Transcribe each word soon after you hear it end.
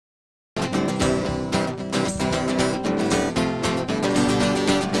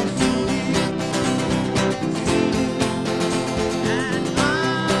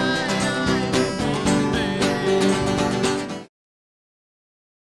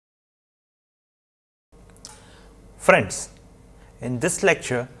Friends, in this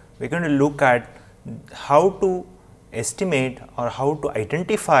lecture we are going to look at how to estimate or how to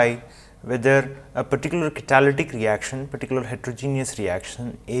identify whether a particular catalytic reaction, particular heterogeneous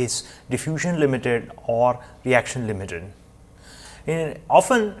reaction is diffusion limited or reaction limited.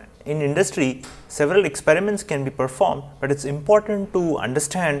 Often in industry several experiments can be performed, but it is important to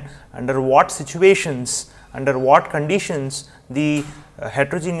understand under what situations, under what conditions the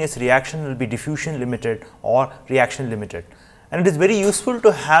heterogeneous reaction will be diffusion limited or reaction limited. And it is very useful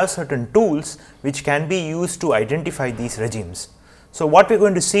to have certain tools which can be used to identify these regimes. So, what we are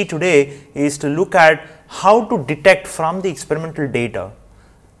going to see today is to look at how to detect from the experimental data,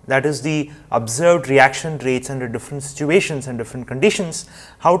 that is the observed reaction rates under different situations and different conditions,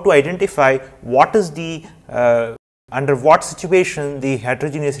 how to identify what is the under what situation the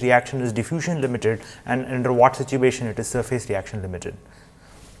heterogeneous reaction is diffusion limited and under what situation it is surface reaction limited.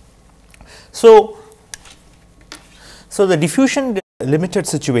 So, the diffusion limited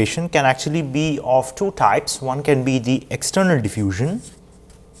situation can actually be of two types. One can be the external diffusion.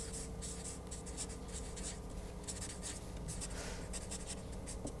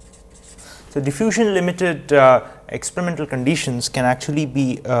 So, diffusion limited experimental conditions can actually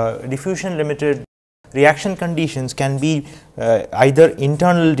be diffusion limited reaction conditions can be either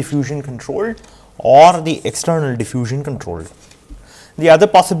internal diffusion controlled or the external diffusion controlled. The other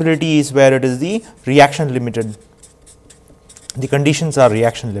possibility is where it is the reaction limited, the conditions are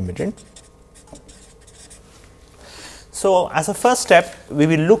reaction limited. So, as a first step we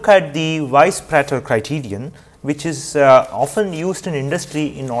will look at the Weiss-Prater criterion, which is often used in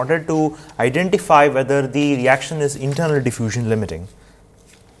industry in order to identify whether the reaction is internal diffusion limiting.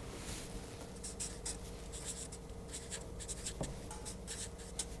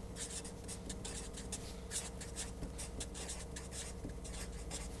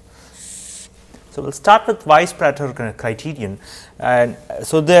 So, we will start with Weiss-Prater criterion, and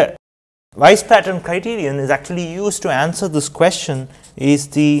so the Weiss-Prater criterion is actually used to answer this question: is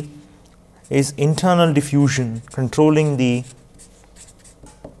internal diffusion controlling the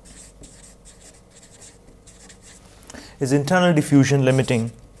internal diffusion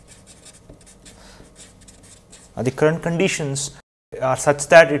limiting? The current conditions are such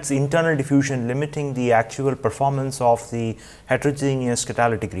that its internal diffusion limiting the actual performance of the heterogeneous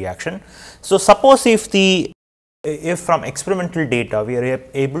catalytic reaction. So, suppose if from experimental data we are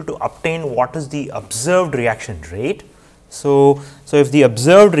able to obtain what is the observed reaction rate. So, if the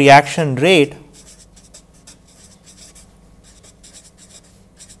observed reaction rate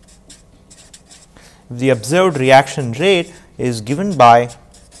is given by,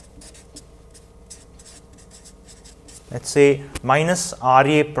 let us say, minus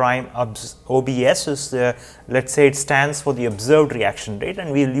RA prime OBS is the, let us say it stands for the observed reaction rate,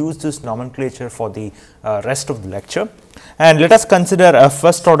 and we will use this nomenclature for the rest of the lecture. And let us consider a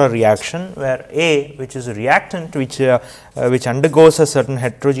first order reaction where A, which is a reactant which undergoes a certain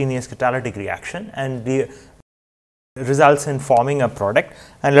heterogeneous catalytic reaction and results in forming a product,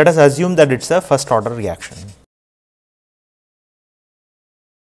 and let us assume that it is a first order reaction.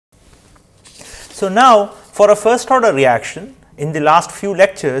 So, now for a first order reaction, in the last few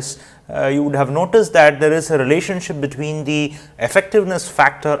lectures you would have noticed that there is a relationship between the effectiveness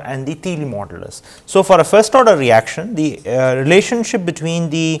factor and the Thiele modulus. So, for a first order reaction, the relationship between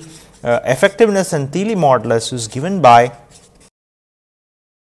the effectiveness and Thiele modulus is given by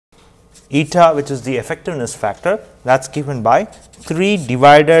eta, which is the effectiveness factor, that is given by 3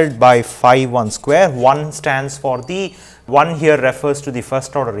 divided by phi 1 square. 1 stands for the 1 here refers to the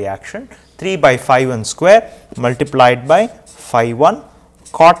first order reaction, 3 by phi 1 square multiplied by phi 1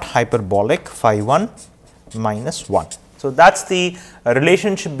 cot hyperbolic phi 1 minus 1. So, that is the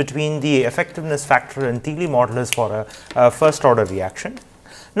relationship between the effectiveness factor and Thiele modulus for a first order reaction.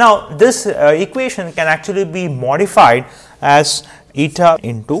 Now, this equation can actually be modified as eta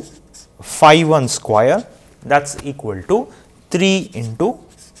into phi 1 square, that is equal to 3 into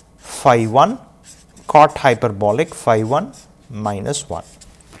phi 1 cot hyperbolic phi 1 minus 1.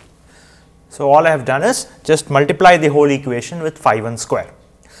 So, all I have done is just multiply the whole equation with phi 1 square.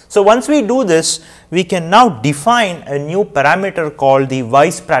 So, once we do this, we can now define a new parameter called the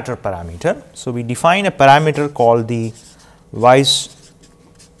Weiss-Prater parameter. So, we define a parameter called the Weiss-Prater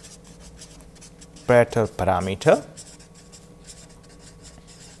parameter.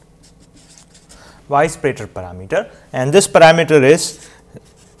 Weiss-Prater parameter, and this parameter is,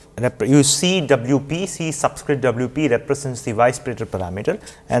 you see CWP, C subscript WP represents the Weiss-Prater parameter,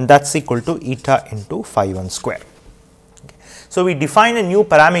 and that is equal to eta into phi 1 square. Okay. So, we define a new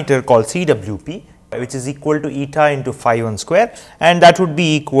parameter called CWP, which is equal to eta into phi 1 square, and that would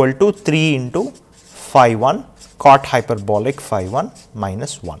be equal to 3 into phi 1 cot hyperbolic phi 1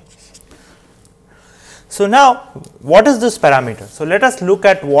 minus 1. So, now what is this parameter? So, let us look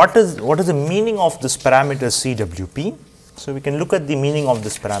at what is the meaning of this parameter CWP. So, we can look at the meaning of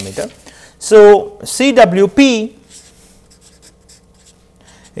this parameter. So, CWP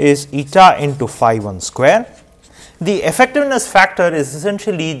is eta into phi 1 square. The effectiveness factor is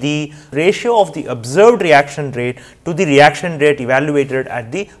essentially the ratio of the observed reaction rate to the reaction rate evaluated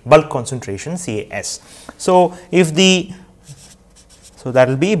at the bulk concentration CAS. So, if the that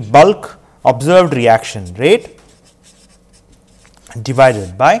will be bulk observed reaction rate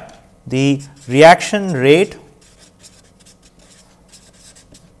divided by the reaction rate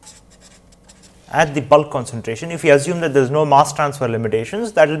at the bulk concentration. If we assume that there is no mass transfer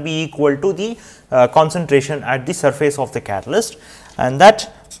limitations, that will be equal to the concentration at the surface of the catalyst, and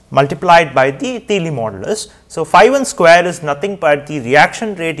that multiplied by the Thiele modulus. So, phi 1 square is nothing but the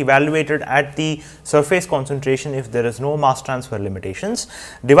reaction rate evaluated at the surface concentration if there is no mass transfer limitations,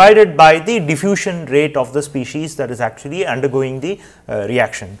 divided by the diffusion rate of the species that is actually undergoing the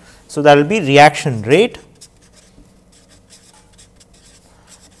reaction. So, that will be reaction rate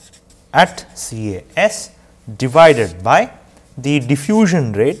at CAS divided by the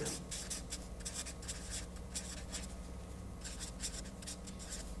diffusion rate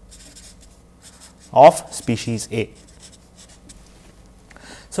of species A.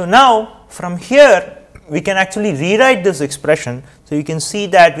 So, now from here we can actually rewrite this expression. So, you can see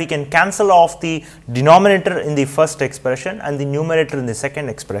that we can cancel off the denominator in the first expression and the numerator in the second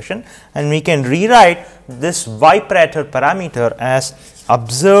expression, and we can rewrite this Vibrator parameter as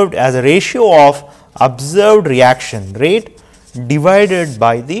observed as a ratio of observed reaction rate divided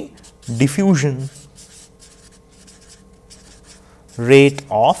by the diffusion rate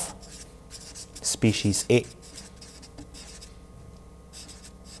of species A.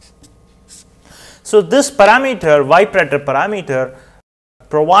 So, this parameter Vibrator parameter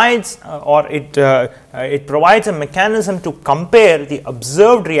provides it provides a mechanism to compare the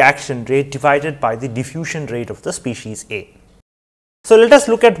observed reaction rate divided by the diffusion rate of the species A. So, let us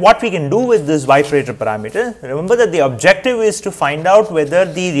look at what we can do with this Vibrator parameter. Remember that the objective is to find out whether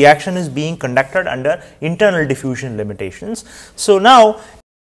the reaction is being conducted under internal diffusion limitations. So, now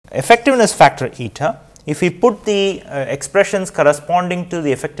effectiveness factor eta, if we put the expressions corresponding to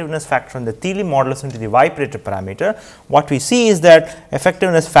the effectiveness factor and the Thiele modulus into the Vibrator parameter, what we see is that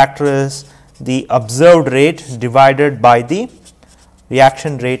effectiveness factor is the observed rate divided by the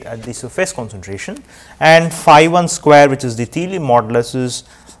reaction rate at the surface concentration, and phi 1 square, which is the Thiele modulus,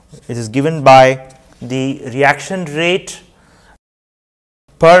 is given by the reaction rate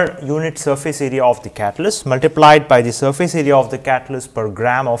per unit surface area of the catalyst multiplied by the surface area of the catalyst per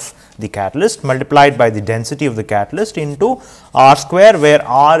gram of the catalyst multiplied by the density of the catalyst into r square, where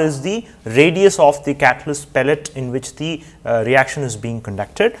r is the radius of the catalyst pellet in which the reaction is being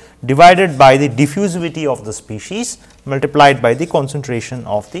conducted, divided by the diffusivity of the species multiplied by the concentration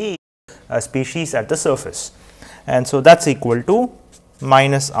of the species at the surface. And so, that is equal to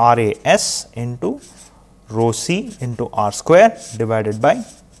minus RAS into rho c into r square divided by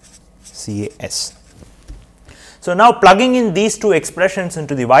CAS. So, now plugging in these two expressions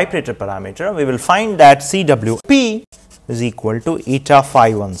into the Vibrator parameter, we will find that CWP is equal to eta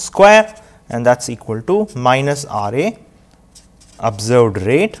phi 1 square, and that is equal to minus RA observed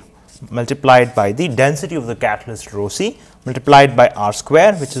rate multiplied by the density of the catalyst rho c multiplied by r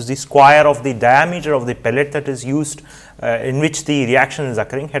square, which is the square of the diameter of the pellet that is used in which the reaction is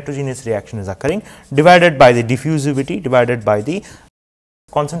occurring, heterogeneous reaction is occurring, divided by the diffusivity divided by the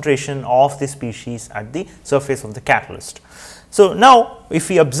concentration of the species at the surface of the catalyst. So, now if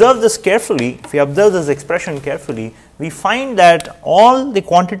we observe this carefully, if we observe this expression carefully, we find that all the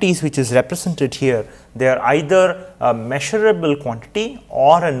quantities which is represented here, they are either a measurable quantity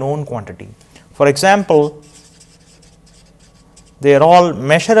or a known quantity. For example, they are all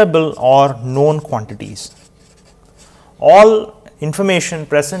measurable or known quantities. All information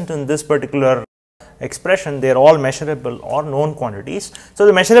present in this particular expression, they are all measurable or known quantities. So,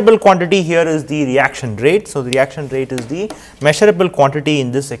 the measurable quantity here is the reaction rate. So, the reaction rate is the measurable quantity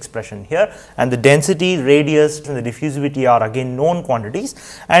in this expression here, and the density, radius and the diffusivity are again known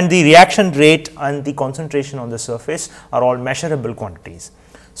quantities, and the reaction rate and the concentration on the surface are all measurable quantities.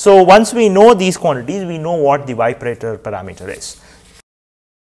 So, once we know these quantities, we know what the Vibrator parameter is.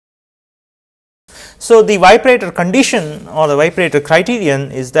 So, the Vibrator condition or the Vibrator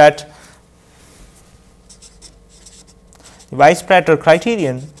criterion is that the Vibrator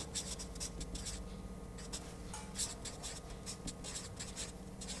criterion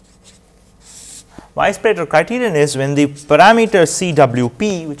Weisprater criterion is when the parameter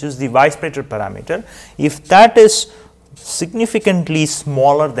CWP, which is the Weisprater parameter, if that is significantly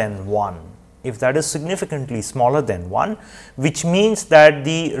smaller than 1, if that is significantly smaller than 1, which means that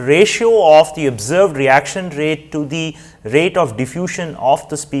the ratio of the observed reaction rate to the rate of diffusion of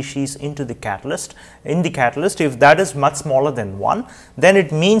the species into the catalyst, if that is much smaller than 1, then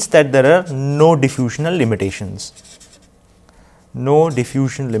it means that there are no diffusional limitations. No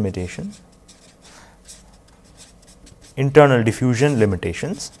diffusion limitation, internal diffusion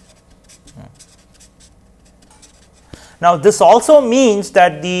limitations. Now, this also means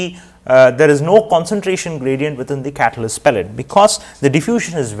that there is no concentration gradient within the catalyst pellet, because the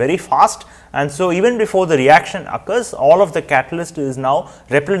diffusion is very fast, and so even before the reaction occurs, all of the catalyst is now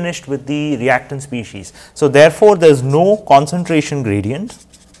replenished with the reactant species. So, therefore, there is no concentration gradient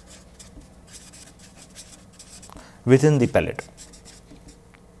within the pellet,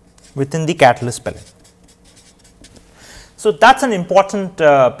 within the catalyst pellet. So, that is an important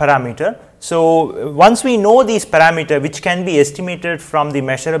parameter. So, once we know these parameters, which can be estimated from the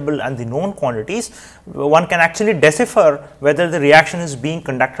measurable and the known quantities, one can actually decipher whether the reaction is being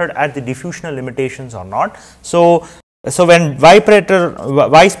conducted at the diffusional limitations or not. So, when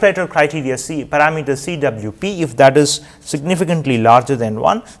Weisprater criteria parameter CWP, if that is significantly larger than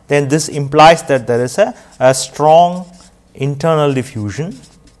 1, then this implies that there is a strong internal diffusion,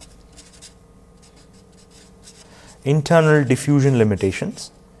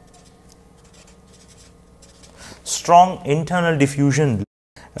 limitations. Strong internal diffusion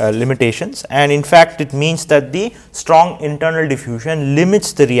limitations, and in fact, it means that the strong internal diffusion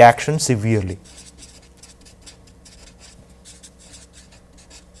limits the reaction severely.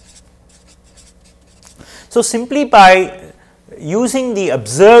 So, simply by using the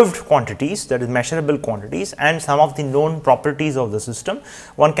observed quantities, that is measurable quantities, and some of the known properties of the system,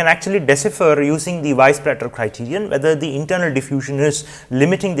 one can actually decipher using the Weisprater criterion whether the internal diffusion is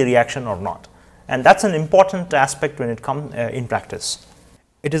limiting the reaction or not. And that is an important aspect when it comes in practice.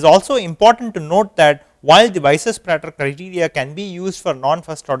 It is also important to note that while the Weisprater criteria can be used for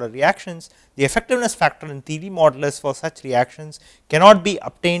non-first order reactions, the effectiveness factor in theory modulus for such reactions cannot be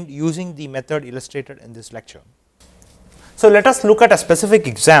obtained using the method illustrated in this lecture. So, let us look at a specific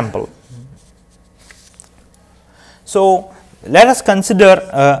example. So, let us consider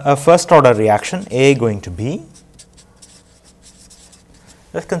a first order reaction A going to B.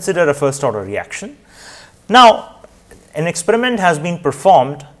 Let us consider a first order reaction. Now, an experiment has been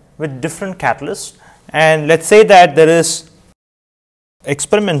performed with different catalysts, and let us say that there is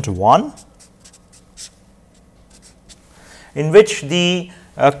experiment 1, in which the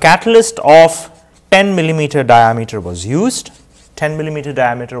catalyst of 10 millimeter diameter was used. 10 millimeter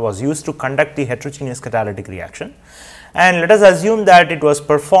diameter was used to conduct the heterogeneous catalytic reaction, and let us assume that it was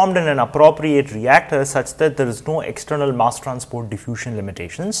performed in an appropriate reactor such that there is no external mass transport diffusion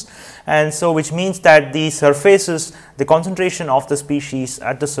limitations, and so which means that the surfaces, the concentration of the species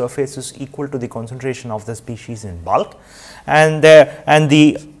at the surface is equal to the concentration of the species in bulk, and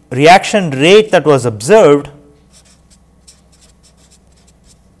the reaction rate that was observed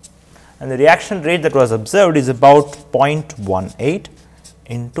is about 0.18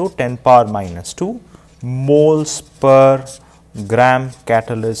 into 10 power minus 2 moles per gram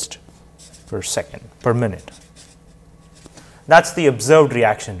catalyst per minute. That is the observed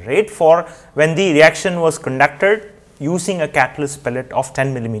reaction rate for when the reaction was conducted using a catalyst pellet of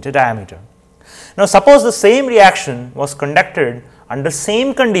 10 millimeter diameter. Now, suppose the same reaction was conducted under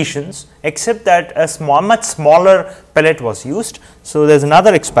same conditions, except that a much smaller pellet was used. So, there is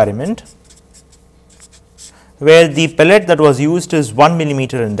another experiment where the pellet that was used is 1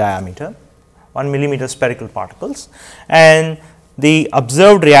 millimeter in diameter, 1 millimeter spherical particles, and the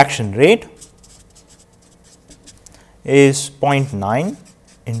observed reaction rate is 0.9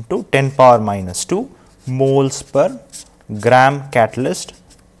 into 10 power minus 2 moles per gram catalyst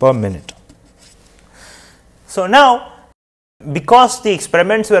per minute. So, now because the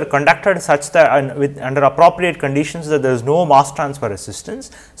experiments were conducted such that under appropriate conditions that there is no mass transfer resistance,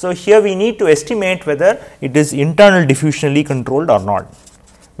 so here we need to estimate whether it is internal diffusionally controlled or not,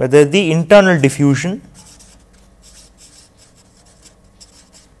 whether the internal diffusion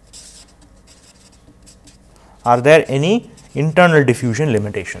are there any internal diffusion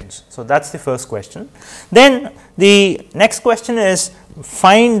limitations. So, that is the first question. Then the next question is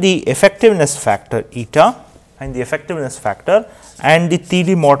find the effectiveness factor eta and the effectiveness factor and the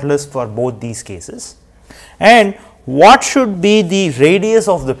theory modulus for both these cases, and what should be the radius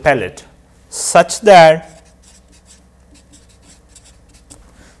of the pellet such that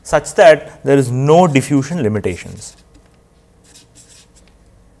there is no diffusion limitations.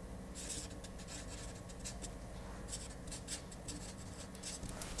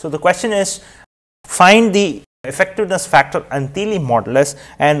 So, the question is, find the effectiveness factor and Thiele modulus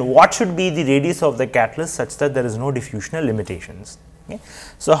and what should be the radius of the catalyst such that there is no diffusional limitations. Okay.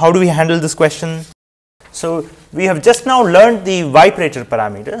 So, how do we handle this question? So, we have just now learned the vibrator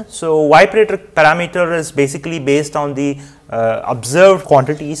parameter. So, vibrator parameter is basically based on the observed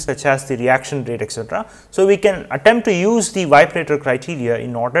quantities such as the reaction rate, etc. So, we can attempt to use the vibrator criteria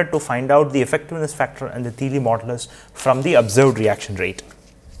in order to find out the effectiveness factor and the Thiele modulus from the observed reaction rate.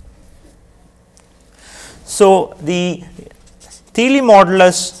 So, the Thiele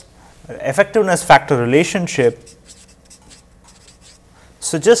modulus effectiveness factor relationship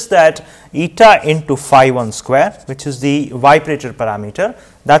suggests that eta into phi 1 square, which is the vibrator parameter,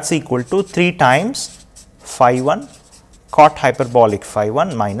 that is equal to 3 times phi 1 cot hyperbolic phi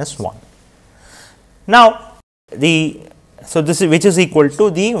 1 minus 1. Now, so this is which is equal to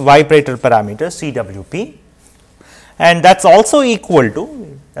the vibrator parameter CWP, and that is also equal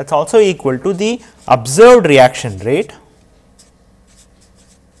to the observed reaction rate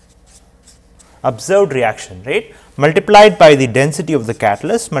multiplied by the density of the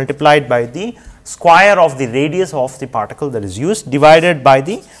catalyst multiplied by the square of the radius of the particle that is used divided by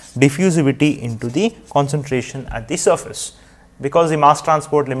the diffusivity into the concentration at the surface, because the mass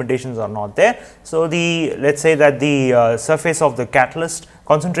transport limitations are not there. So, let us say that the surface of the catalyst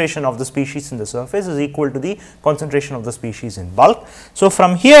concentration of the species in the surface is equal to the concentration of the species in bulk. So,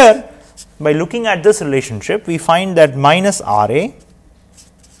 from here, by looking at this relationship, we find that minus R A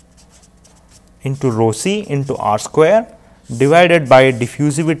into rho c into r square divided by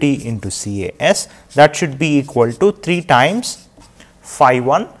diffusivity into CAS, that should be equal to 3 times phi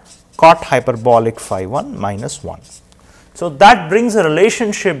 1 cot hyperbolic phi 1 minus 1. So, that brings a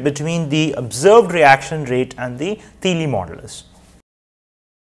relationship between the observed reaction rate and the Thiele modulus.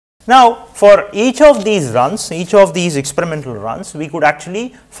 Now, for each of these runs, each of these experimental runs, we could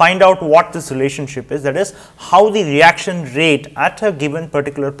actually find out what this relationship is, that is how the reaction rate at a given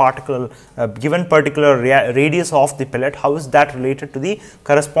particular particle, radius of the pellet, how is that related to the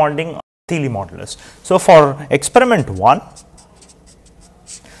corresponding Thiele modulus. So, for experiment 1,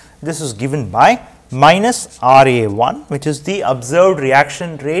 this is given by minus RA1, which is the observed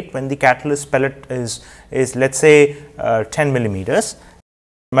reaction rate when the catalyst pellet is let us say 10 millimeters,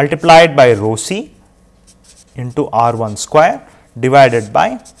 multiplied by rho c into R1 square divided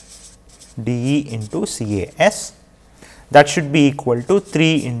by dE into CAS, that should be equal to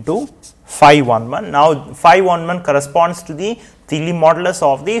 3 into phi 11. Now, phi 11 corresponds to the Thiele modulus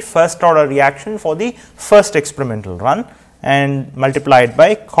of the first order reaction for the first experimental run and multiplied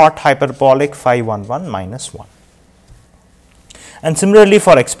by cot hyperbolic phi 11 minus 1. And similarly,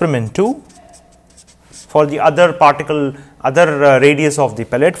 for experiment 2, for the other radius of the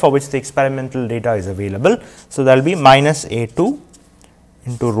pellet for which the experimental data is available. So, there will be minus A2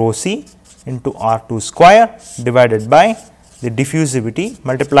 into rho c into R2 square divided by the diffusivity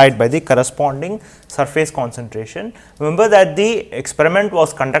multiplied by the corresponding surface concentration. Remember that the experiment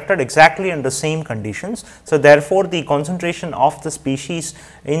was conducted exactly under the same conditions. So, therefore, the concentration of the species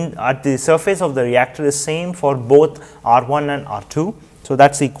at the surface of the reactor is same for both R1 and R2. So,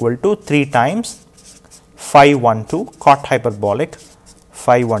 that is equal to 3 times phi 12 cot hyperbolic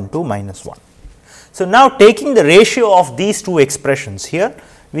phi 12 minus 1. So, now taking the ratio of these two expressions here,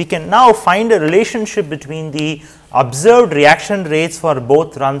 we can now find a relationship between the observed reaction rates for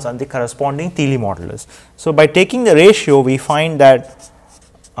both runs and the corresponding Thiele modulus. So, by taking the ratio, we find that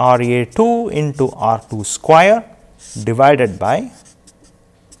RA2 into R2 square divided by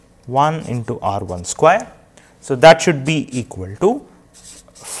 1 into R1 square. So, that should be equal to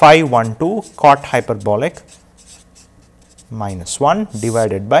phi 12 cot hyperbolic minus 1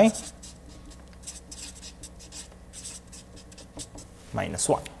 divided by minus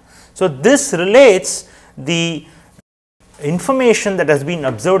 1. So, this relates the information that has been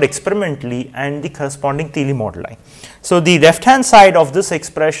observed experimentally and the corresponding Thiele moduli. So, the left hand side of this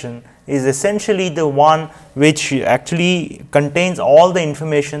expression is essentially the one which actually contains all the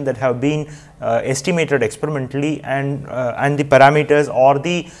information that have been estimated experimentally and the parameters or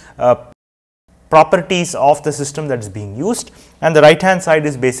the properties of the system that is being used, and the right hand side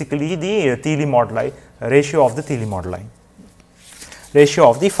is basically the Thiele moduli, ratio of the Thiele moduli, ratio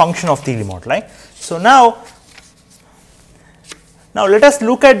of the function of Thiele moduli. So, now let us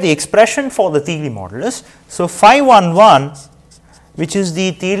look at the expression for the Thiele modulus. So, phi 11, which is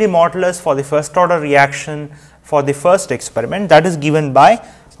the Thiele modulus for the first order reaction for the first experiment, that is given by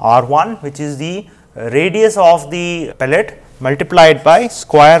R1, which is the radius of the pellet multiplied by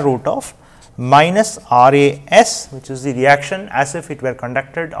square root of minus RAS, which is the reaction as if it were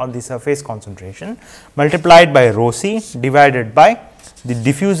conducted on the surface concentration, multiplied by rho c divided by the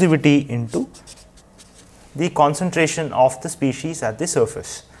diffusivity into the concentration of the species at the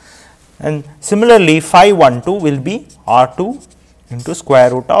surface. And similarly, phi 1 2 will be R 2 into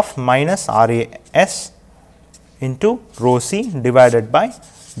square root of minus R A S into rho c divided by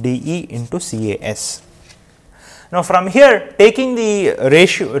d E into C A S. Now, from here taking the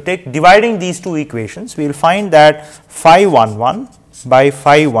ratio, dividing these two equations, we will find that phi 1 1 by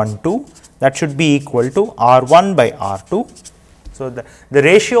phi 1 2, that should be equal to R 1 by R 2. So, the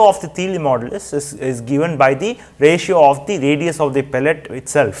ratio of the Thiele modulus is given by the ratio of the radius of the pellet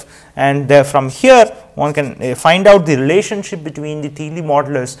itself, and from here one can find out the relationship between the Thiele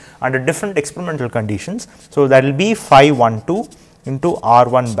modulus under different experimental conditions. So, that will be phi 1 2 into R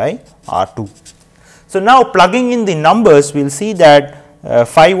 1 by R 2. So, now plugging in the numbers, we will see that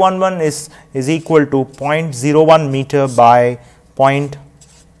phi 1 1 is equal to 0.01 meter by 0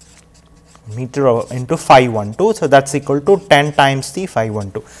 meter into phi 1 2. So, that is equal to 10 times the phi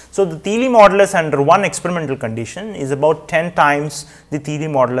 1 2. So, the Thiele modulus under one experimental condition is about 10 times the Thiele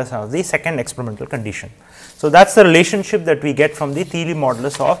modulus of the second experimental condition. So, that is the relationship that we get from the Thiele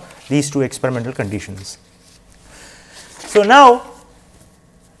modulus of these two experimental conditions. So, now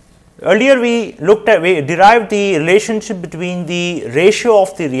earlier we derived the relationship between the ratio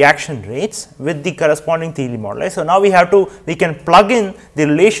of the reaction rates with the corresponding Thiele modulus. So, now we can plug in the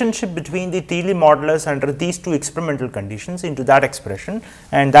relationship between the Thiele modulus under these two experimental conditions into that expression,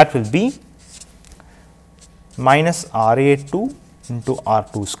 and that will be minus R A 2 into R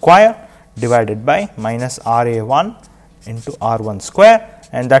 2 square divided by minus R A 1 into R 1 square,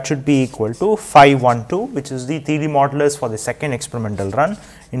 and that should be equal to phi 1 2, which is the Thiele modulus for the second experimental run,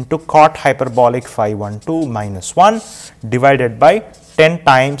 into cot hyperbolic phi 1 2 minus 1 divided by 10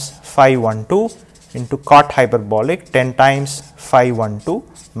 times phi 1 2 into cot hyperbolic 10 times phi 1 2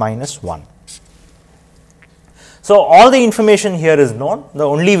 minus 1. So, all the information here is known, the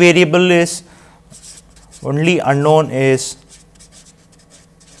only variable is unknown is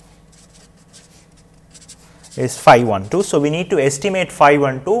phi 1 2. So, we need to estimate phi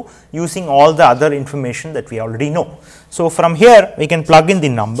 1 2 using all the other information that we already know. So, from here we can plug in the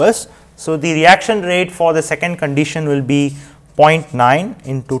numbers. So, the reaction rate for the second condition will be 0.9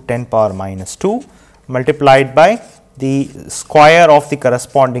 into 10 power minus 2 multiplied by the square of the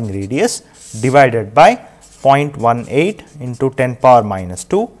corresponding radius divided by 0.18 into 10 power minus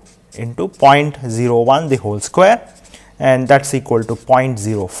 2 into 0.01 the whole square, and that is equal to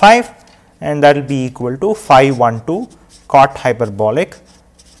 0.05, and that will be equal to phi 1 2 cot hyperbolic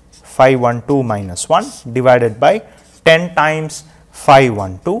phi 1 2 minus 1 divided by 10 times phi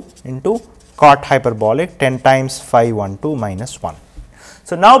 1 2 into cot hyperbolic 10 times phi 1 2 minus 1.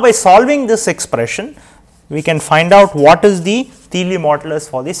 So, now by solving this expression, we can find out what is the Thiele modulus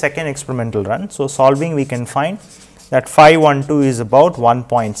for the second experimental run. So, solving we can find that phi 1 2 is about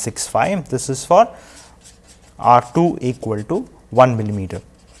 1.65, this is for R 2 equal to 1 millimeter.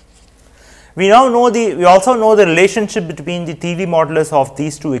 We now know we also know the relationship between the Thiele modulus of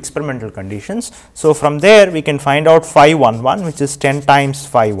these two experimental conditions. So, from there we can find out phi 1 1, which is 10 times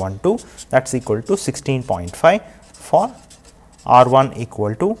phi 1 2, that is equal to 16.5 for R 1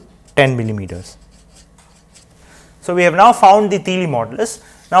 equal to 10 millimeters. So, we have now found the Thiele modulus.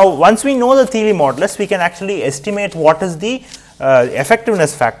 Now, once we know the Thiele modulus, we can actually estimate what is the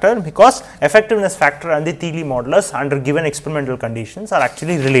effectiveness factor, because effectiveness factor and the Thiele modulus under given experimental conditions are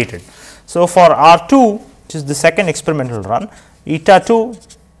actually related. So, for R 2, which is the second experimental run, eta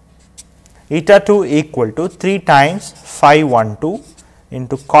 2 equal to 3 times phi 1 2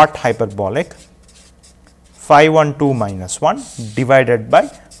 into cot hyperbolic phi 1 2 minus 1 divided by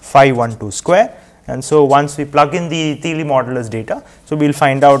phi 1 2 square. And so, once we plug in the Thiele modulus data, so we will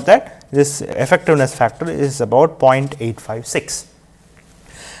find out that this effectiveness factor is about 0.856.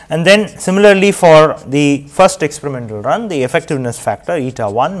 And then similarly for the first experimental run, the effectiveness factor eta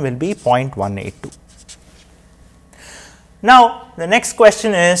 1 will be 0.182. Now, the next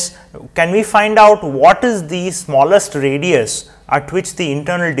question is, can we find out what is the smallest radius at which the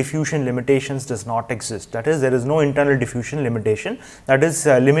internal diffusion limitations does not exist? That is, there is no internal diffusion limitation that is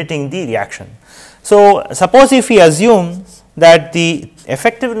limiting the reaction. So, suppose if we assume that the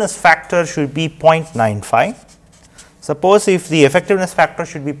effectiveness factor should be 0.95, suppose if the effectiveness factor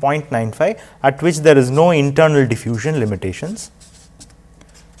should be 0.95 at which there is no internal diffusion limitations,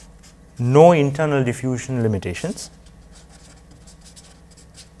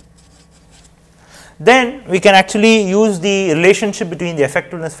 then we can actually use the relationship between the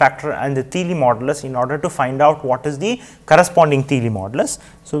effectiveness factor and the Thiele modulus in order to find out what is the corresponding Thiele modulus.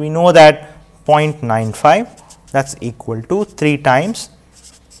 So, we know that 0.95, that is equal to 3 times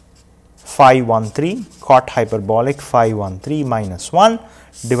phi 13 cot hyperbolic phi 13 minus 1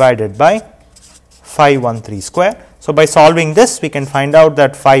 divided by phi 13 square. So, by solving this we can find out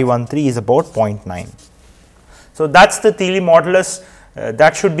that phi 13 is about 0.9. So, that is the Thiele modulus,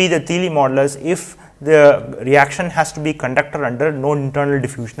 that should be the Thiele modulus if the reaction has to be conducted under no internal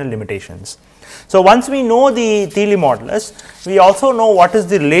diffusional limitations. So, once we know the Thiele modulus, we also know what is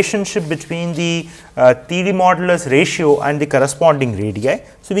the relationship between the Thiele modulus ratio and the corresponding radii.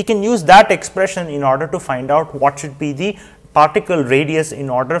 So, we can use that expression in order to find out what should be the particle radius in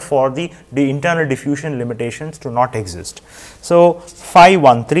order for the internal diffusion limitations to not exist. So, phi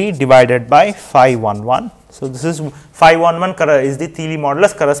 13 divided by phi 11. So, this is phi 11 is the Thiele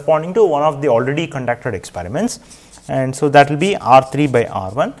modulus corresponding to one of the already conducted experiments, and so that will be R 3 by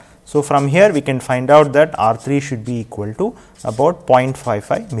R 1. So, from here we can find out that R 3 should be equal to about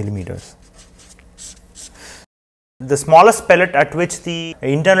 0.55 millimeters. The smallest pellet at which the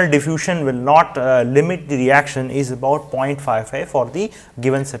internal diffusion will not limit the reaction is about 0.55 for the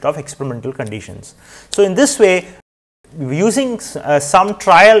given set of experimental conditions. So, in this way, using some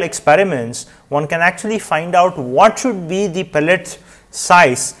trial experiments, one can actually find out what should be the pellet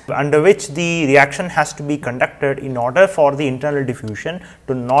size under which the reaction has to be conducted in order for the internal diffusion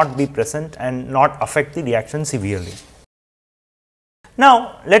to not be present and not affect the reaction severely.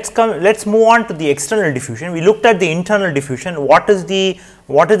 Now, let us move on to the external diffusion. We looked at the internal diffusion. What is the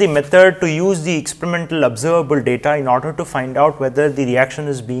method to use the experimental observable data in order to find out whether the reaction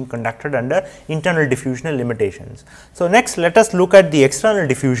is being conducted under internal diffusional limitations. So, next let us look at the external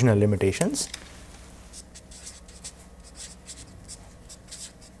diffusional limitations.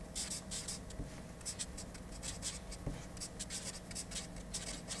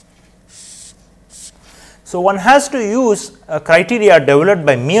 So, one has to use a criteria developed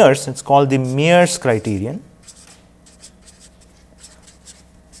by Mears, it is called the Mears criterion.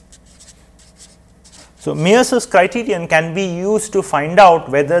 So, Mears's criterion can be used to find out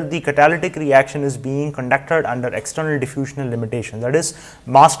whether the catalytic reaction is being conducted under external diffusional limitation, that is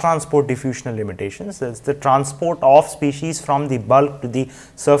mass transport diffusional limitations. That is the transport of species from the bulk to the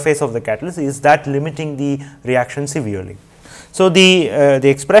surface of the catalyst, is that limiting the reaction severely. So, the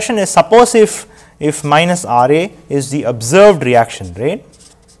expression is, suppose if minus R A is the observed reaction rate,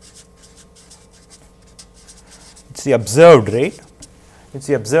 it is the observed rate,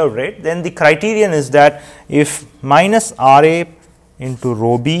 then the criterion is that if minus R A into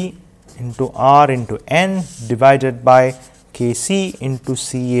rho B into R into N divided by K C into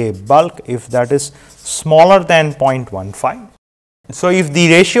C A bulk, if that is smaller than 0.15. So, if the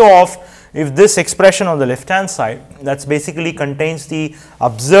ratio of, if this expression on the left hand side, that is basically contains the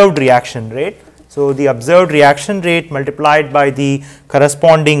observed reaction rate. So, the observed reaction rate multiplied by the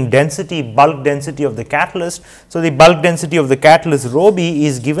corresponding density, bulk density of the catalyst. So, the bulk density of the catalyst rho B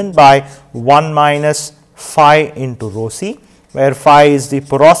is given by 1 minus phi into rho C, where phi is the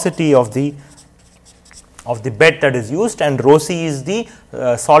porosity of the bed that is used and rho C is the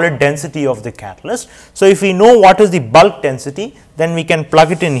solid density of the catalyst. So, if we know what is the bulk density, then we can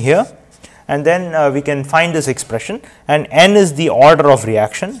plug it in here, and then we can find this expression, and N is the order of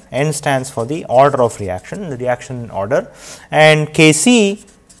reaction, N stands for the order of reaction, the reaction order, and Kc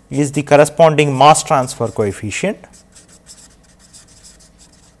is the corresponding mass transfer coefficient.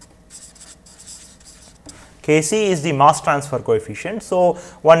 Kc is the mass transfer coefficient. So,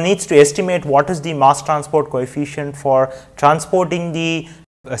 one needs to estimate what is the mass transport coefficient for transporting the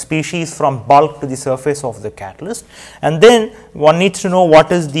species from bulk to the surface of the catalyst, and then one needs to know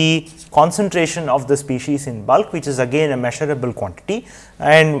what is the concentration of the species in bulk, which is again a measurable quantity,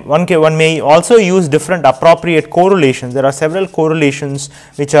 and one may also use different appropriate correlations. There are several correlations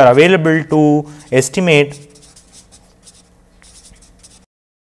which are available to estimate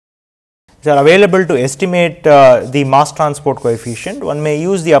the mass transport coefficient. One may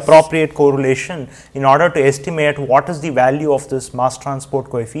use the appropriate correlation in order to estimate what is the value of this mass transport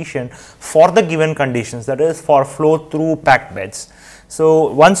coefficient for the given conditions, that is for flow through packed beds.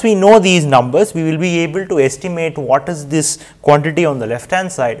 So, once we know these numbers, we will be able to estimate what is this quantity on the left hand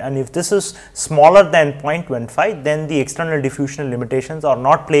side, and if this is smaller than 0.15, then the external diffusional limitations are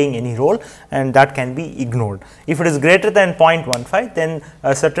not playing any role and that can be ignored. If it is greater than 0.15, then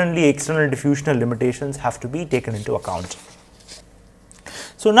certainly external diffusional limitations have to be taken into account.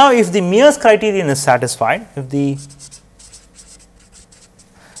 So, now if the Mears criterion is satisfied, if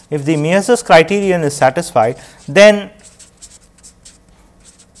the Mears's criterion is satisfied, then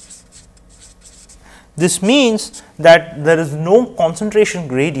this means that there is no concentration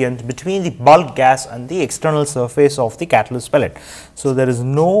gradient between the bulk gas and the external surface of the catalyst pellet. So, there is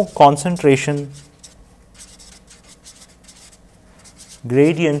no concentration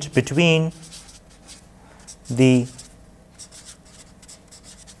gradient between the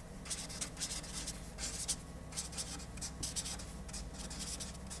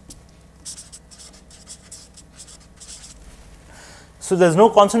So, there is no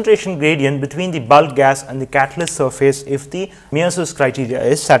concentration gradient between the bulk gas and the catalyst surface if the Mears's criteria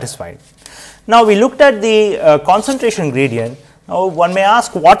is satisfied. Now, we looked at the concentration gradient. Now, one may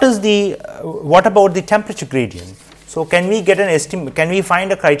ask what is the what about the temperature gradient? So, can we get an estimate, can we find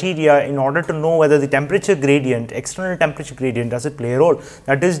a criteria in order to know whether the temperature gradient, external temperature gradient, does it play a role?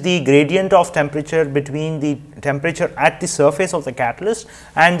 That is the gradient of temperature between the temperature at the surface of the catalyst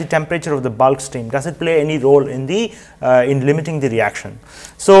and the temperature of the bulk stream. Does it play any role in the in limiting the reaction?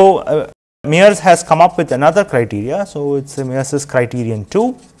 So, Mears has come up with another criteria. So, it is Mears's criterion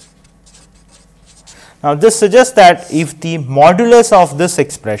 2. Now, this suggests that if the modulus of this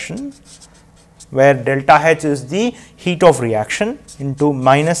expression, where delta H is the heat of reaction into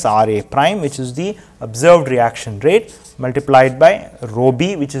minus R A prime, which is the observed reaction rate, multiplied by rho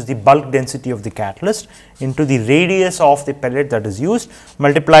B, which is the bulk density of the catalyst, into the radius of the pellet that is used,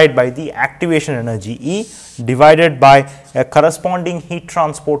 multiplied by the activation energy E, divided by a corresponding heat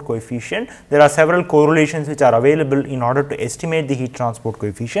transport coefficient. There are several correlations which are available in order to estimate the heat transport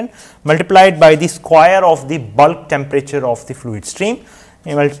coefficient, multiplied by the square of the bulk temperature of the fluid stream,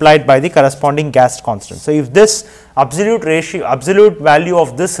 multiplied by the corresponding gas constant. So, if this absolute value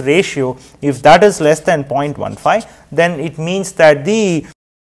of this ratio, if that is less than 0.15, then it means that the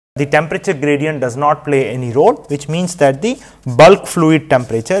temperature gradient does not play any role, which means that the bulk fluid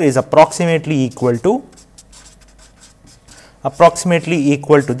temperature is approximately equal to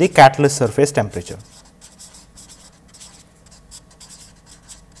the catalyst surface temperature.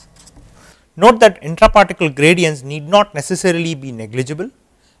 Note that intraparticle gradients need not necessarily be negligible.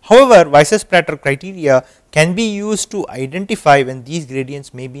 However, Weisses-Prater criteria can be used to identify when these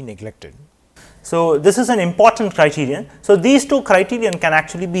gradients may be neglected. So, this is an important criterion. So, these two criterion can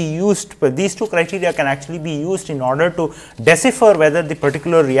actually be used, but these two criteria can actually be used in order to decipher whether the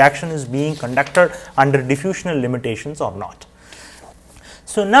particular reaction is being conducted under diffusional limitations or not.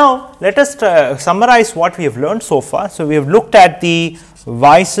 So, now let us summarize what we have learned so far. So, we have looked at the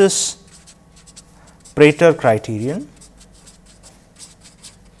Weisses-Prater criterion,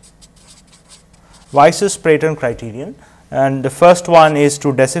 and the first one is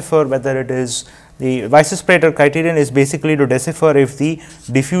to decipher whether it is the Weisses-Prater criterion is basically to decipher if the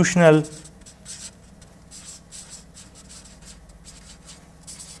diffusional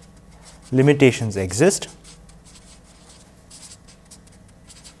limitations exist,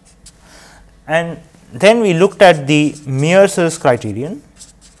 and then we looked at the Mears's criterion.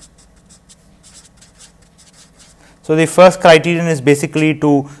 So, the first criterion is basically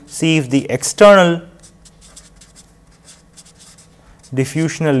to see if the external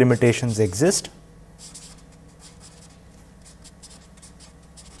diffusional limitations exist,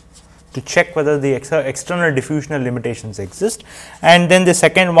 to check whether the external diffusional limitations exist, and then the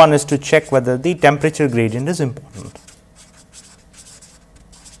second one is to check whether the temperature gradient is important.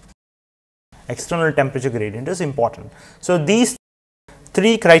 External temperature gradient is important. So, these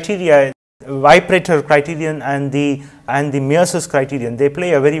three criteria, Weisses-Prater criterion and the Mears's criterion, they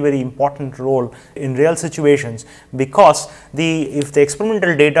play a very important role in real situations, because if the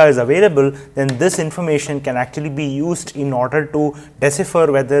experimental data is available, then this information can actually be used in order to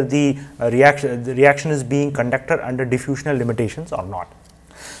decipher whether the reaction is being conducted under diffusional limitations or not.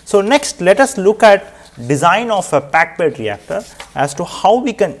 So, next let us look at design of a packed bed reactor as to how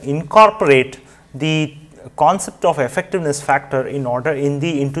we can incorporate the concept of effectiveness factor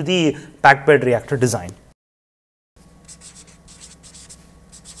into the packed bed reactor design.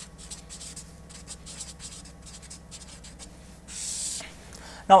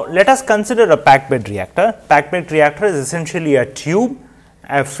 Now, let us consider a packed bed reactor. Packed bed reactor is essentially a tube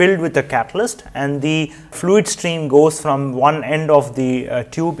filled with a catalyst, and the fluid stream goes from one end of the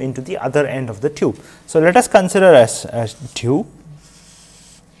tube into the other end of the tube. So, let us consider a tube.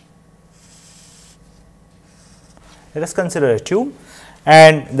 Let us consider a tube,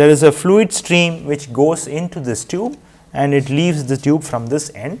 and there is a fluid stream which goes into this tube and it leaves the tube from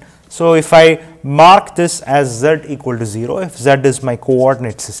this end. So, if I mark this as z equal to 0, if z is my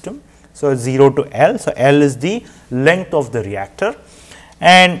coordinate system, so 0 to L, so L is the length of the reactor,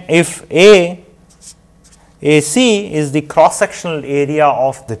 and if AC is the cross sectional area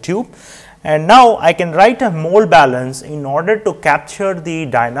of the tube, and now I can write a mole balance in order to capture the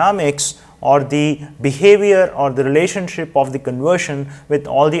dynamics or the behavior or the relationship of the conversion with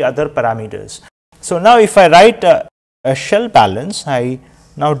all the other parameters. So, now if I write a shell balance, I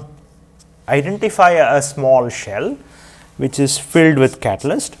now identify a small shell which is filled with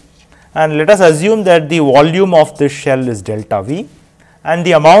catalyst, and let us assume that the volume of this shell is delta V and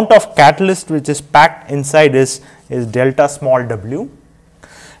the amount of catalyst which is packed inside is delta small w,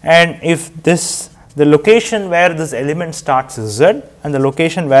 and if this the location where this element starts is Z and the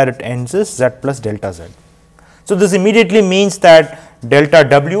location where it ends is Z plus delta Z. So, this immediately means that delta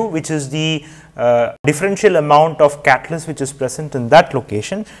W, which is the differential amount of catalyst which is present in that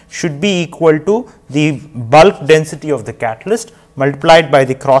location, should be equal to the bulk density of the catalyst multiplied by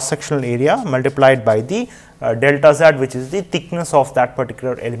the cross sectional area multiplied by the delta Z, which is the thickness of that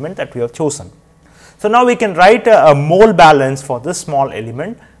particular element that we have chosen. So, now we can write a mole balance for this small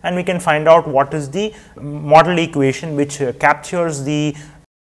element and we can find out what is the model equation which captures the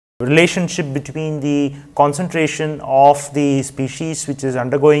relationship between the concentration of the species which is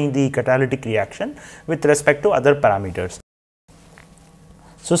undergoing the catalytic reaction with respect to other parameters.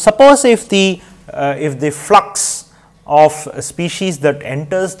 So, suppose if the flux of a species that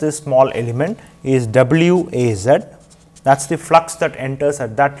enters this small element is WAZ, that is the flux that enters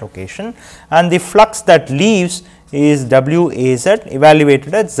at that location, and the flux that leaves is WAZ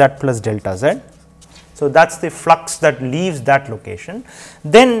evaluated at Z plus delta Z. So, that is the flux that leaves that location.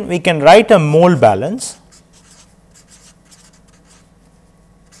 Then we can write a mole balance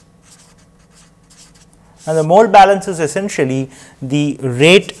and the mole balance is essentially the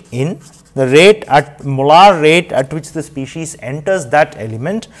rate in the rate at molar rate at which the species enters that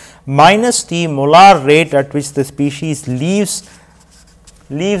element minus the molar rate at which the species leaves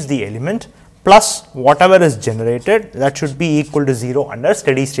the element plus whatever is generated, that should be equal to 0 under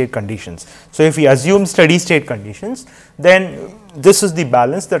steady state conditions. So, if we assume steady state conditions, then this is the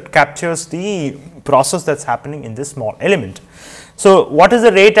balance that captures the process that is happening in this small element. So, what is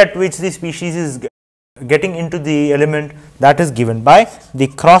the rate at which the species is getting into the element? That is given by the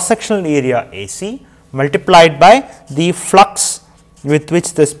cross sectional area AC multiplied by the flux with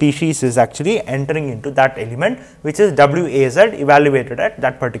which the species is actually entering into that element, which is WAZ evaluated at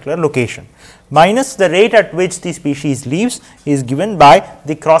that particular location, minus the rate at which the species leaves is given by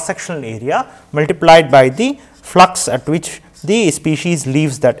the cross sectional area multiplied by the flux at which the species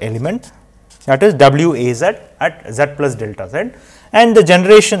leaves that element, that is WAZ at Z plus delta Z, and the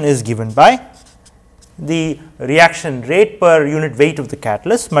generation is given by the reaction rate per unit weight of the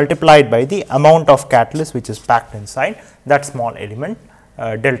catalyst multiplied by the amount of catalyst which is packed inside that small element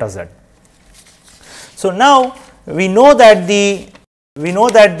delta Z. So, now we know that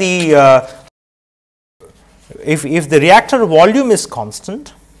if the reactor volume is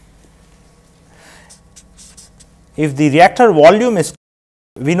constant, we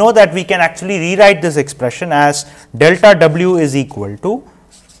know that we can actually rewrite this expression as delta W is equal to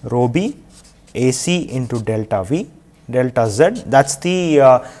rho B AC into delta V delta Z, that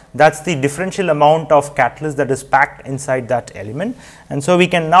is the differential amount of catalyst that is packed inside that element, and so we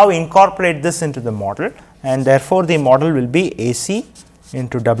can now incorporate this into the model, and therefore, the model will be AC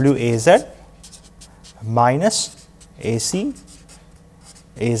into WAZ minus AC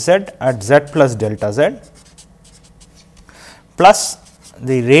AZ at Z plus delta Z plus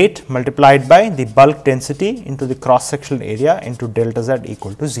the rate multiplied by the bulk density into the cross sectional area into delta Z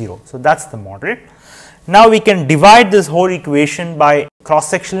equal to 0. So, that is the model. Now, we can divide this whole equation by cross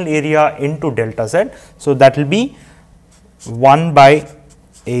sectional area into delta Z. So, that will be 1 by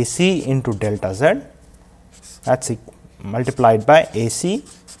AC into delta Z, that is multiplied by AC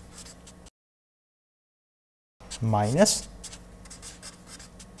minus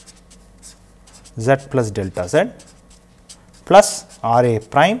Z plus delta Z plus R A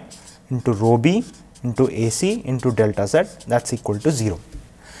prime into rho B into AC into delta Z, that is equal to 0.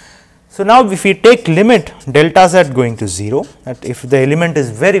 So, now if we take limit delta Z going to 0, that if the element is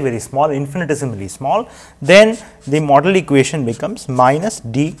very small, infinitesimally small, then the model equation becomes minus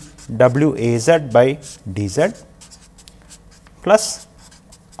d W A Z by d Z plus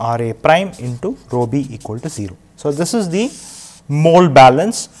R A prime into rho B equal to 0. So, this is the mole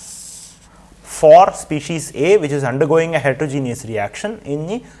balance for species A, which is undergoing a heterogeneous reaction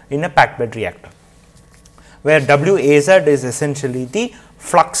in a packed bed reactor, where WAZ is essentially the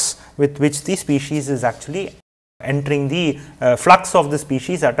flux with which the species is actually entering the flux of the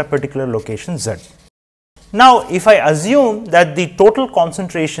species at a particular location Z. Now, if I assume that the total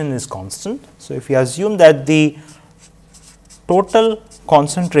concentration is constant, so if we assume that the total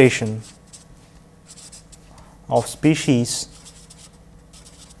concentration of species,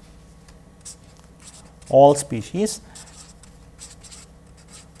 all species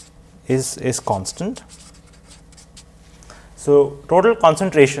is constant. So, total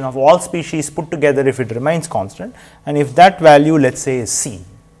concentration of all species put together if it remains constant, and if that value let us say is C.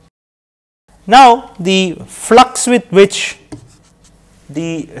 Now, the flux with which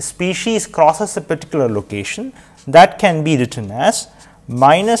the species crosses a particular location, that can be written as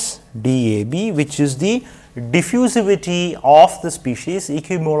minus dAB, which is the diffusivity of the species,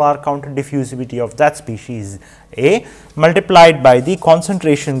 equimolar counter diffusivity of that species A, multiplied by the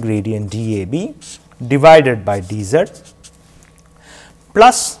concentration gradient dAB divided by dz,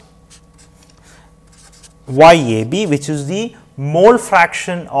 plus YAB, which is the mole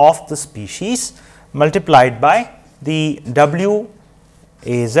fraction of the species, multiplied by the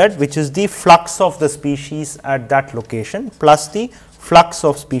WAZ, which is the flux of the species at that location, plus the flux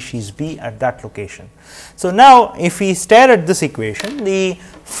of species B at that location. So, now if we stare at this equation, the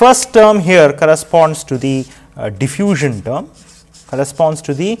first term here corresponds to the diffusion term, corresponds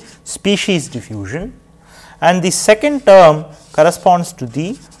to the species diffusion, and the second term corresponds to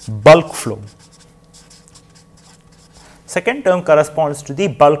the bulk flow. Second term corresponds to the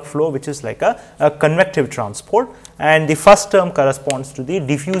bulk flow, which is like a convective transport, and the first term corresponds to the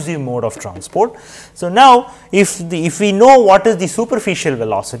diffusive mode of transport. So, now if we know what is the superficial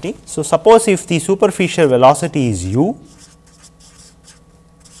velocity, so suppose if the superficial velocity is u,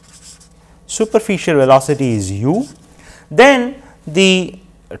 then the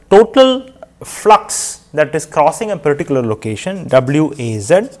total flux that is crossing a particular location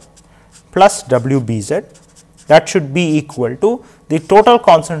WAZ plus WBZ, that should be equal to the total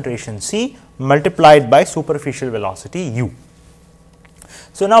concentration C multiplied by superficial velocity u.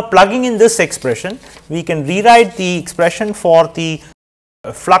 So, now plugging in this expression, we can rewrite the expression for the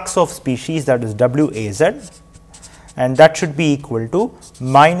flux of species, that is WAZ, and that should be equal to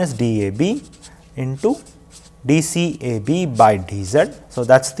minus dAB into dCAB by dz. So,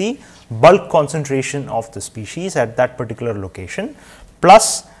 that is the bulk concentration of the species at that particular location,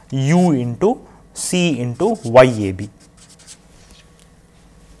 plus u into C into YAB,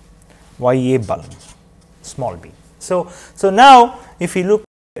 YA bulk, small b. So, now if you look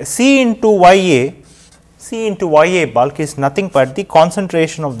C into YA bulk is nothing but the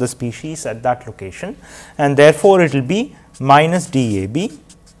concentration of the species at that location, and therefore, it will be minus dAB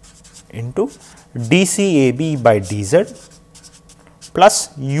into dCAB by dz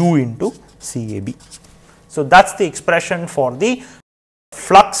plus u into CAB. So, that is the expression for the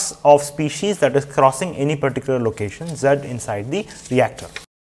flux of species that is crossing any particular location Z inside the reactor.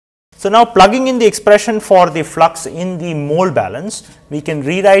 So, now plugging in the expression for the flux in the mole balance, we can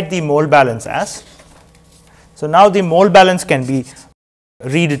rewrite the mole balance as, so now the mole balance can be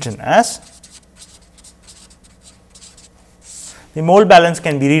rewritten as,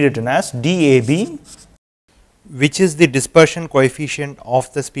 dAB, which is the dispersion coefficient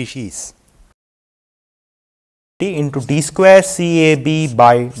of the species, into d square CAB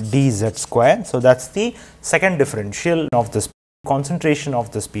by dz square. So, that is the second differential of the concentration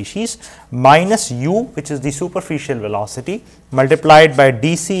of the species, minus u, which is the superficial velocity, multiplied by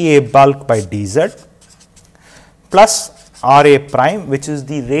dCA bulk by dz, plus Ra prime, which is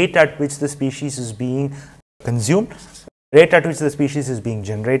the rate at which the species is being consumed, rate at which the species is being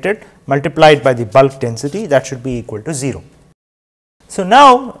generated, multiplied by the bulk density, that should be equal to 0. So,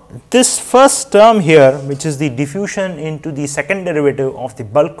 now this first term here, which is the diffusion into the second derivative of the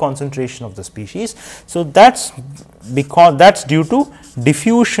bulk concentration of the species. So, that is because that is due to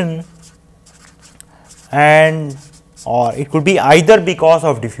diffusion, and or it could be either because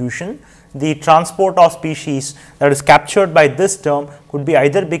of diffusion, the transport of species that is captured by this term could be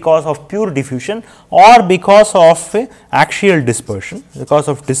either because of pure diffusion or because of axial dispersion, because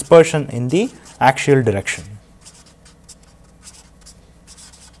of dispersion in the axial direction.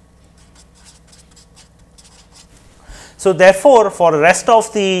 So, therefore, for rest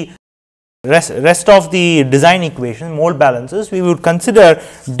of the design equation, mole balances, we would consider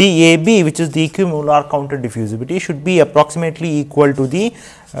dAB, which is the equimolar counter diffusivity, should be approximately equal to the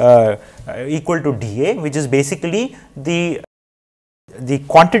dA, which is basically the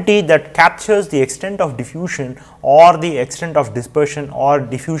quantity that captures the extent of diffusion or the extent of dispersion or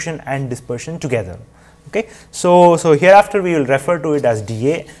diffusion and dispersion together. Okay. So, hereafter we will refer to it as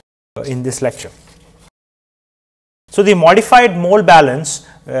dA in this lecture. So, the modified mole balance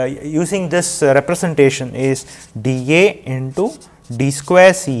using this representation is dA into d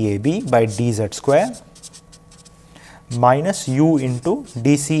square CAB by dz square minus u into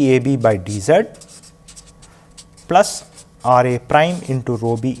dCAB by dz plus Ra prime into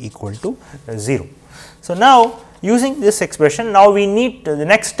rho b equal to 0. So, now using this expression, now we need the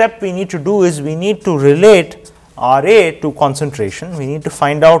next step we need to do is we need to relate Ra to concentration. We need to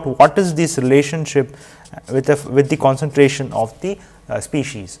find out what is this relationship with the concentration of the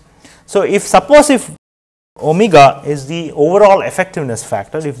species. So, if omega is the overall effectiveness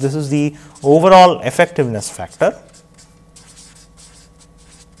factor, if this is the overall effectiveness factor,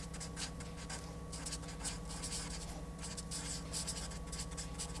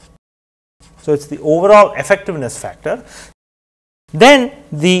 so it is the overall effectiveness factor, then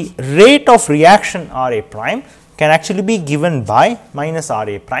the rate of reaction R A prime can actually be given by minus R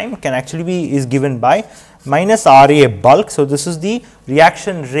A prime, can actually be is given by minus R A bulk. So, this is the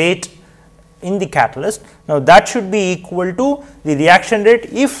reaction rate in the catalyst. Now, that should be equal to the reaction rate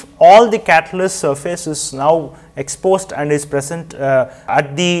if all the catalyst surface is now exposed and is present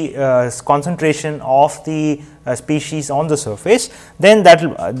at the concentration of the species on the surface, then that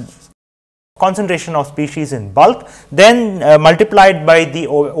will concentration of species in bulk, then multiplied by the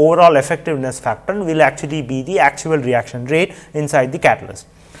overall effectiveness factor will actually be the actual reaction rate inside the catalyst.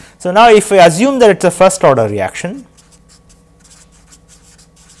 So, now if we assume that it is a first order reaction,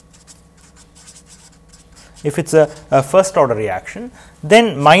 if it is a first order reaction,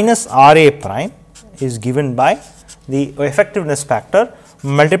 then minus R A prime is given by the effectiveness factor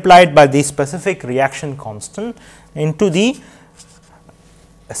multiplied by the specific reaction constant into the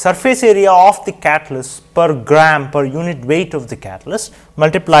surface area of the catalyst per gram per unit weight of the catalyst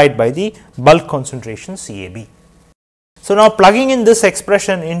multiplied by the bulk concentration CAB. So, now plugging in this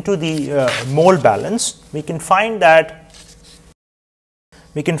expression into the mole balance, we can find that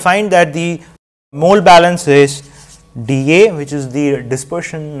the mole balance is dA, which is the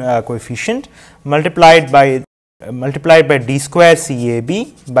dispersion coefficient, multiplied by d square CAB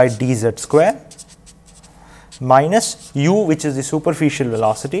by dz square, minus u, which is the superficial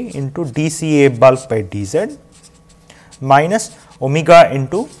velocity, into dCA bulk by dz, minus omega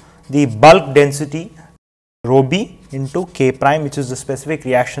into the bulk density rho b into k prime, which is the specific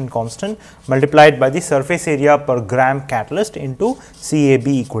reaction constant, multiplied by the surface area per gram catalyst into CAB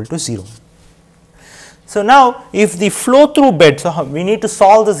equal to 0. So, now if the flow through bed, so we need to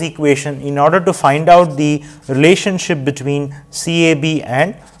solve this equation in order to find out the relationship between CAB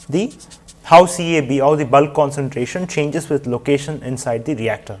and the how the bulk concentration changes with location inside the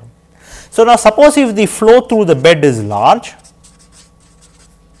reactor. So, now suppose if the flow through the bed is large,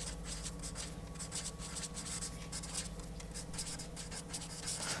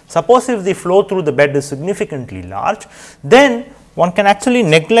 significantly large, then one can actually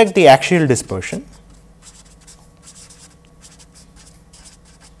neglect the axial dispersion.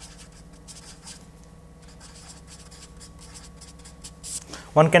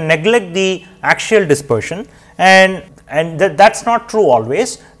 One can neglect the axial dispersion, and that is not true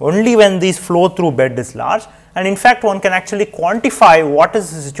always, only when this flow through bed is large, and in fact one can actually quantify what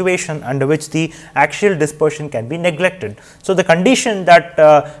is the situation under which the axial dispersion can be neglected. So, the condition that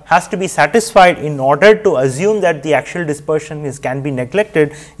has to be satisfied in order to assume that the axial dispersion can be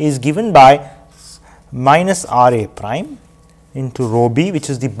neglected is given by minus R A prime into rho b, which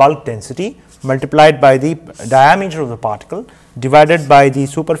is the bulk density, multiplied by the diameter of the particle divided by the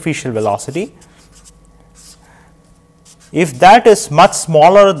superficial velocity. If that is much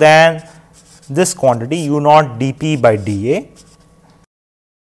smaller than this quantity u naught dP by dA,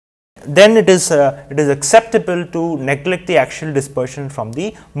 then it is acceptable to neglect the axial dispersion from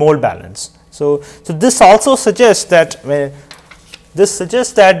the mole balance. So, this also suggests that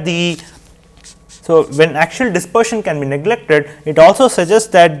so when axial dispersion can be neglected, it also suggests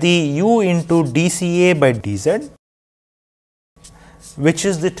that the u into dCA by dz, which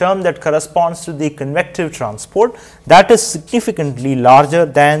is the term that corresponds to the convective transport, that is significantly larger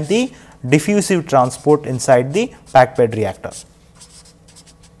than the diffusive transport inside the packed bed reactor.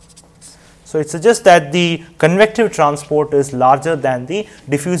 So, it suggests that the convective transport is larger than the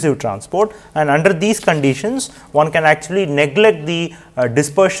diffusive transport, and under these conditions one can actually neglect the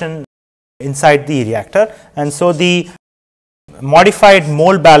dispersion inside the reactor, and so the modified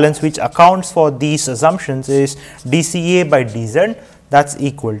mole balance which accounts for these assumptions is dCA by dz, that is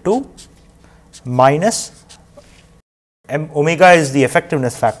equal to minus omega is the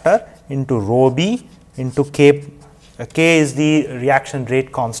effectiveness factor into rho b into k is the reaction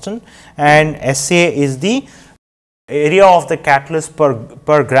rate constant, and SA is the area of the catalyst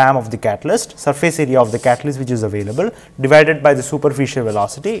per gram of the catalyst, surface area of the catalyst which is available, divided by the superficial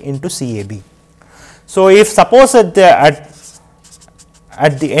velocity into CAB. So, if suppose at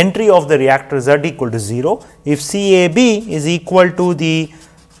the entry of the reactor Z equal to 0, if CAB is equal to the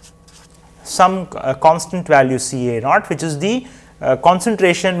some constant value Ca naught, which is the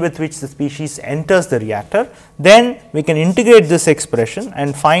concentration with which the species enters the reactor, then we can integrate this expression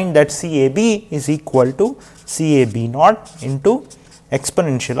and find that CAB is equal to CAB naught into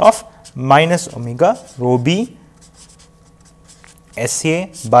exponential of minus omega rho b SA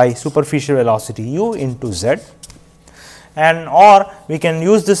by superficial velocity u into z, and or we can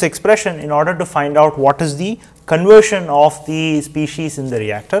use this expression in order to find out what is the conversion of the species in the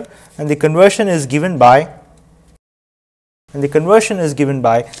reactor, and the conversion is given by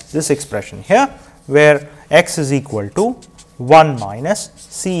this expression here, where x is equal to 1 minus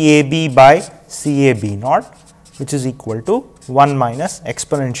CAB by CAB naught, which is equal to 1 minus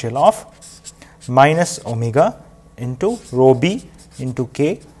exponential of minus omega into rho b into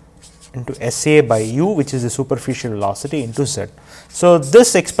k into SA by u, which is the superficial velocity, into z. So,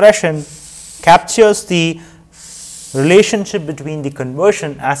 this expression captures the relationship between the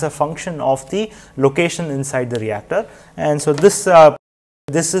conversion as a function of the location inside the reactor, and so this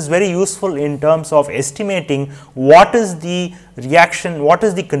is very useful in terms of estimating what is the reaction, what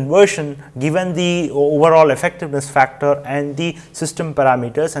is the conversion given the overall effectiveness factor and the system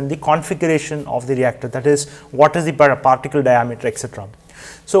parameters and the configuration of the reactor, that is what is the particle diameter, etc.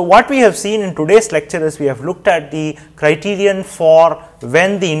 So, what we have seen in today's lecture is we have looked at the criterion for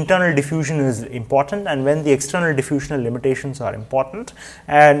when the internal diffusion is important and when the external diffusional limitations are important,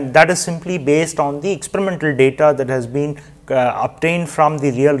 and that is simply based on the experimental data that has been obtained from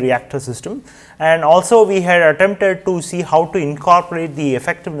the real reactor system. And also we had attempted to see how to incorporate the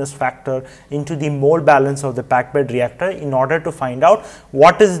effectiveness factor into the mole balance of the packed bed reactor in order to find out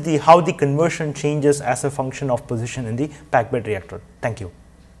what is how the conversion changes as a function of position in the packed bed reactor. Thank you.